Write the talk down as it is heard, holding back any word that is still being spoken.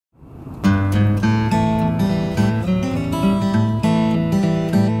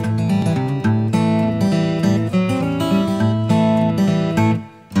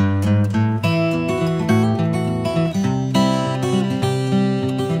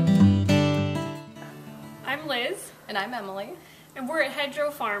And I'm Emily. And we're at Hedgerow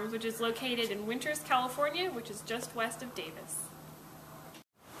Farms, which is located in Winters, California, which is just west of Davis.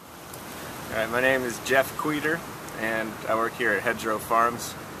 Alright, my name is Jeff Queter, and I work here at Hedgerow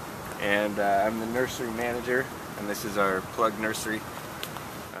Farms, and I'm the nursery manager, and this is our plug nursery.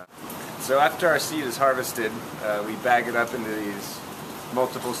 So after our seed is harvested, we bag it up into these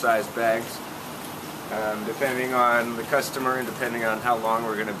multiple sized bags. Depending on the customer and depending on how long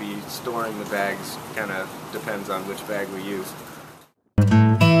we're going to be storing the bags, kind of depends on which bag we use.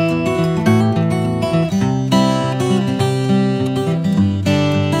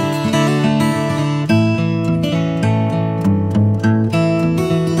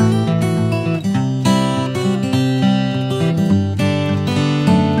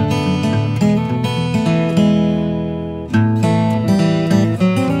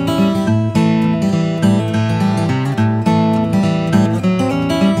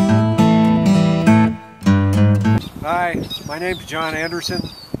 Hi, my name's John Anderson,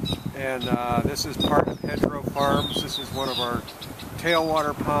 and this is part of Hedgerow Farms. This is one of our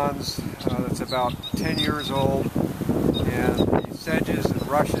tailwater ponds that's about 10 years old, and the sedges and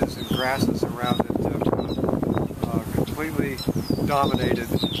rushes and grasses around it have completely dominated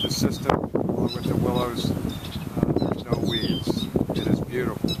the system, along with the willows. There's no weeds. It is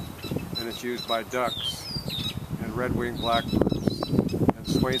beautiful, and it's used by ducks and red-winged blackbirds and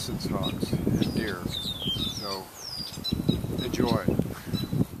Swainson's hawks and deer. So enjoy.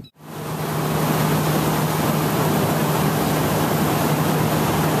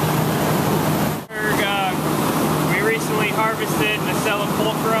 We recently harvested Nacella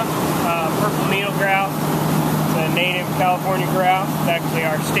pulchra, purple needle grouse. It's a native California grouse. It's actually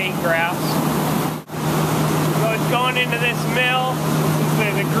our state grouse. So it's going into this mill.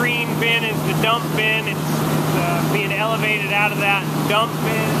 The green bin is the dump bin. It's being elevated out of that dump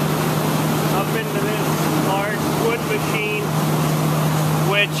bin up into this large wood machine,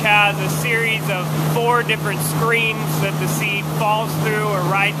 which has a series of 4 different screens that the seed falls through or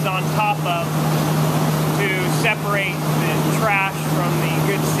rides on top of to separate the trash from the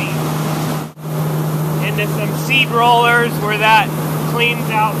good seed. Into some seed rollers where that cleans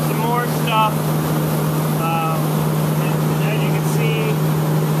out some more stuff. And as you can see,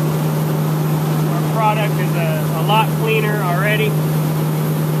 our product is a lot cleaner already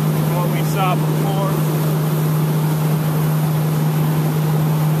than what we saw before.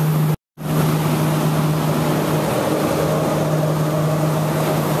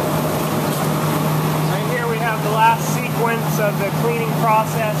 Of the cleaning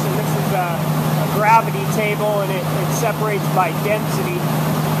process, and this is a gravity table, and it separates by density.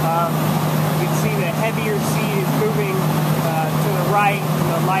 You can see the heavier seed is moving to the right, and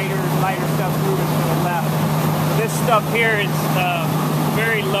the lighter stuff moving to the left. This stuff here is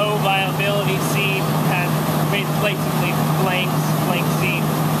very low viability seed, and basically blank seed.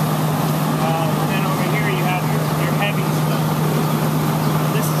 And over here you have your heavy stuff.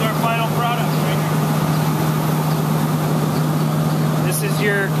 This is our final product right here. This is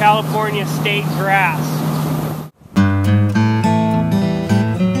your California state grass.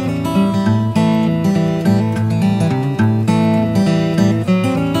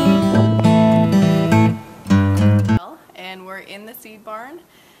 And we're in the seed barn.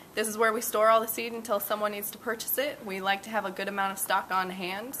 This is where we store all the seed until someone needs to purchase it. We like to have a good amount of stock on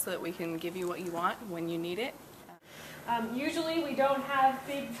hand so that we can give you what you want when you need it. Usually we don't have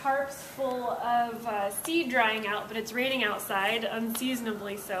big tarps full of seed drying out, but it's raining outside,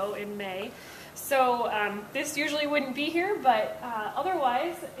 unseasonably so, in May. So this usually wouldn't be here, but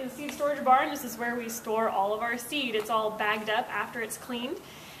otherwise, in the seed storage barn, this is where we store all of our seed. It's all bagged up after it's cleaned.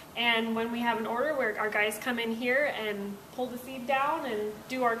 And when we have an order, where our guys come in here and pull the seed down and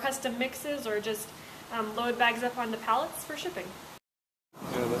do our custom mixes, or just load bags up onto pallets for shipping.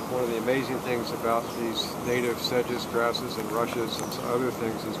 And one of the amazing things about these native sedges, grasses, and rushes and other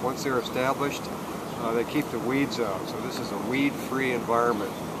things is once they're established, they keep the weeds out. So this is a weed-free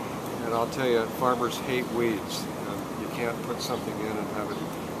environment. And I'll tell you, farmers hate weeds. You can't put something in and have it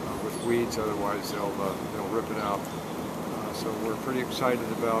with weeds, otherwise they'll rip it out. So we're pretty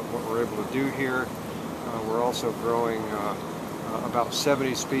excited about what we're able to do here. We're also growing about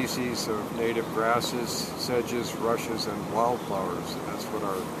 70 species of native grasses, sedges, rushes, and wildflowers. And that's what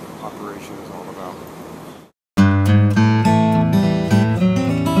our operation is all about.